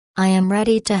I am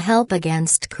ready to help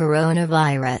against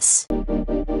coronavirus.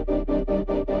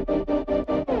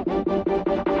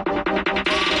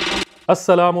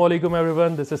 Assalamu alaikum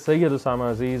everyone, this is Sayyid Usama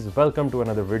Aziz. Welcome to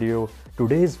another video.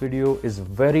 Today's video is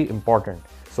very important,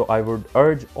 so I would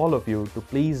urge all of you to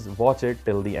please watch it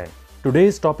till the end.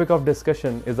 Today's topic of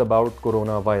discussion is about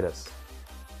coronavirus.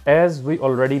 As we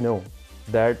already know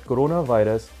that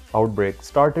coronavirus outbreak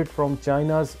started from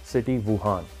China's city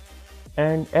Wuhan.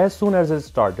 And as soon as it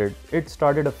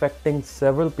started affecting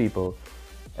several people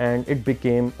and it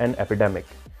became an epidemic.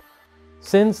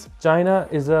 Since China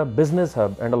is a business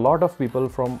hub and a lot of people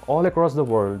from all across the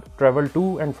world travel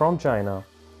to and from China,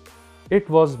 it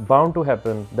was bound to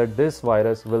happen that this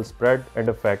virus will spread and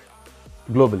affect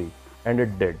globally, and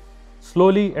it did.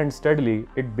 Slowly and steadily,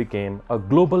 it became a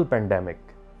global pandemic.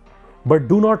 But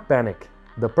do not panic.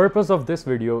 The purpose of this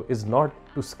video is not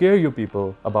to scare you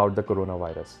people about the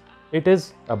coronavirus. It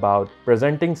is about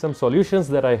presenting some solutions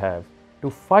that I have to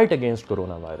fight against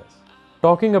coronavirus.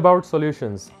 Talking about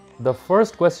solutions, the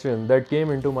first question that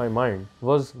came into my mind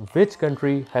was which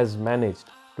country has managed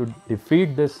to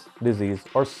defeat this disease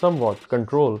or somewhat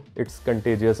control its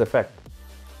contagious effect.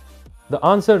 The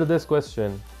answer to this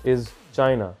question is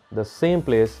China, the same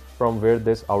place from where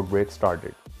this outbreak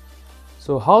started.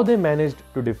 So how they managed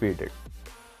to defeat it?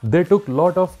 They took a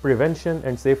lot of prevention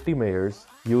and safety measures,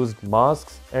 used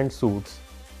masks and suits,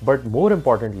 but more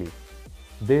importantly,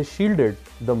 they shielded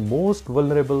the most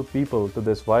vulnerable people to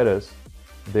this virus,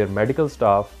 their medical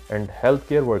staff and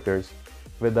healthcare workers,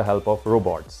 with the help of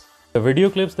robots. The video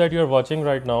clips that you are watching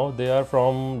right now, they are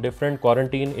from different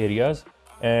quarantine areas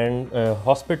and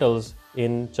hospitals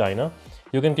in China.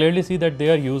 You can clearly see that they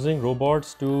are using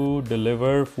robots to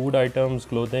deliver food items,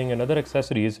 clothing and other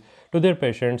accessories to their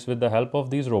patients with the help of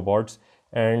these robots,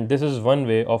 and this is one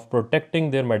way of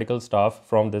protecting their medical staff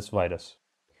from this virus.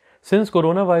 Since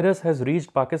coronavirus has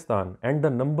reached Pakistan and the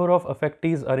number of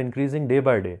affectees are increasing day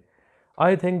by day,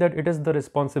 I think that it is the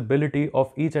responsibility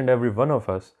of each and every one of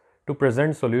us to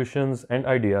present solutions and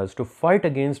ideas to fight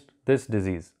against this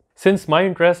disease. Since my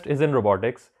interest is in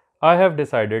robotics, I have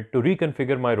decided to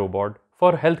reconfigure my robot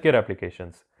for healthcare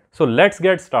applications. So let's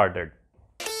get started.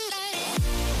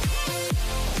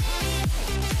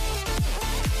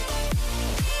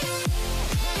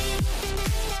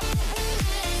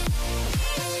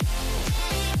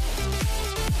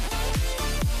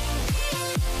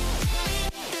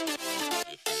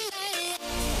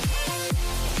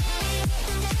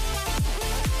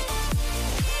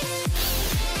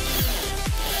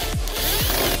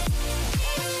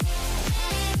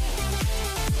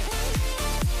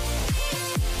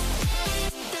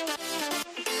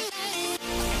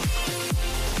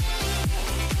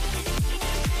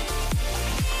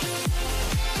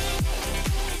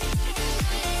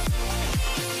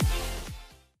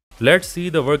 Let's see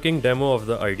the working demo of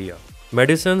the idea.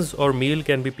 Medicines or meal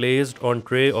can be placed on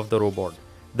tray of the robot.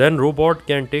 Then robot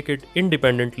can take it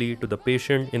independently to the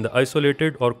patient in the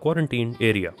isolated or quarantined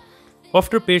area.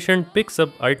 After patient picks up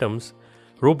items,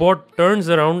 robot turns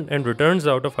around and returns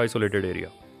out of isolated area.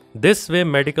 This way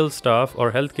medical staff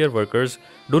or healthcare workers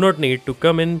do not need to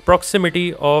come in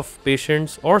proximity of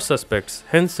patients or suspects,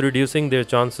 hence reducing their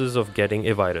chances of getting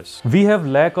a virus. We have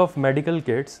lack of medical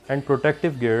kits and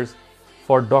protective gears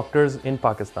for doctors in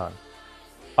Pakistan.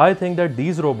 I think that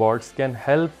these robots can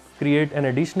help create an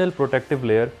additional protective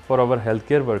layer for our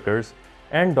healthcare workers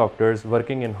and doctors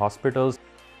working in hospitals.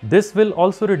 This will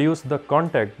also reduce the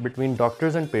contact between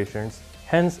doctors and patients,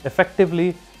 hence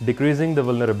effectively decreasing the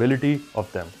vulnerability of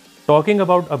them. Talking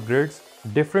about upgrades,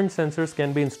 different sensors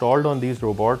can be installed on these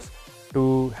robots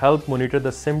to help monitor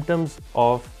the symptoms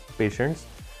of patients.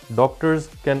 Doctors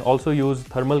can also use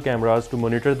thermal cameras to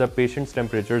monitor the patient's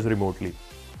temperatures remotely.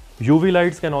 UV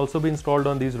lights can also be installed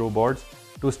on these robots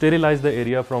to sterilize the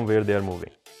area from where they are moving.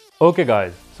 Okay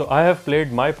guys, so I have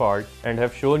played my part and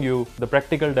have shown you the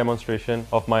practical demonstration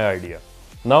of my idea.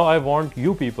 Now I want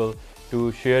you people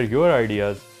to share your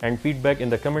ideas and feedback in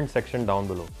the comment section down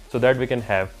below so that we can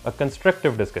have a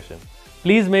constructive discussion.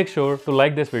 Please make sure to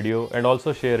like this video and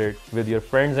also share it with your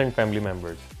friends and family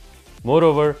members.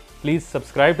 Moreover, please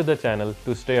subscribe to the channel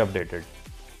to stay updated.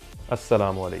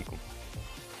 Assalamu alaikum.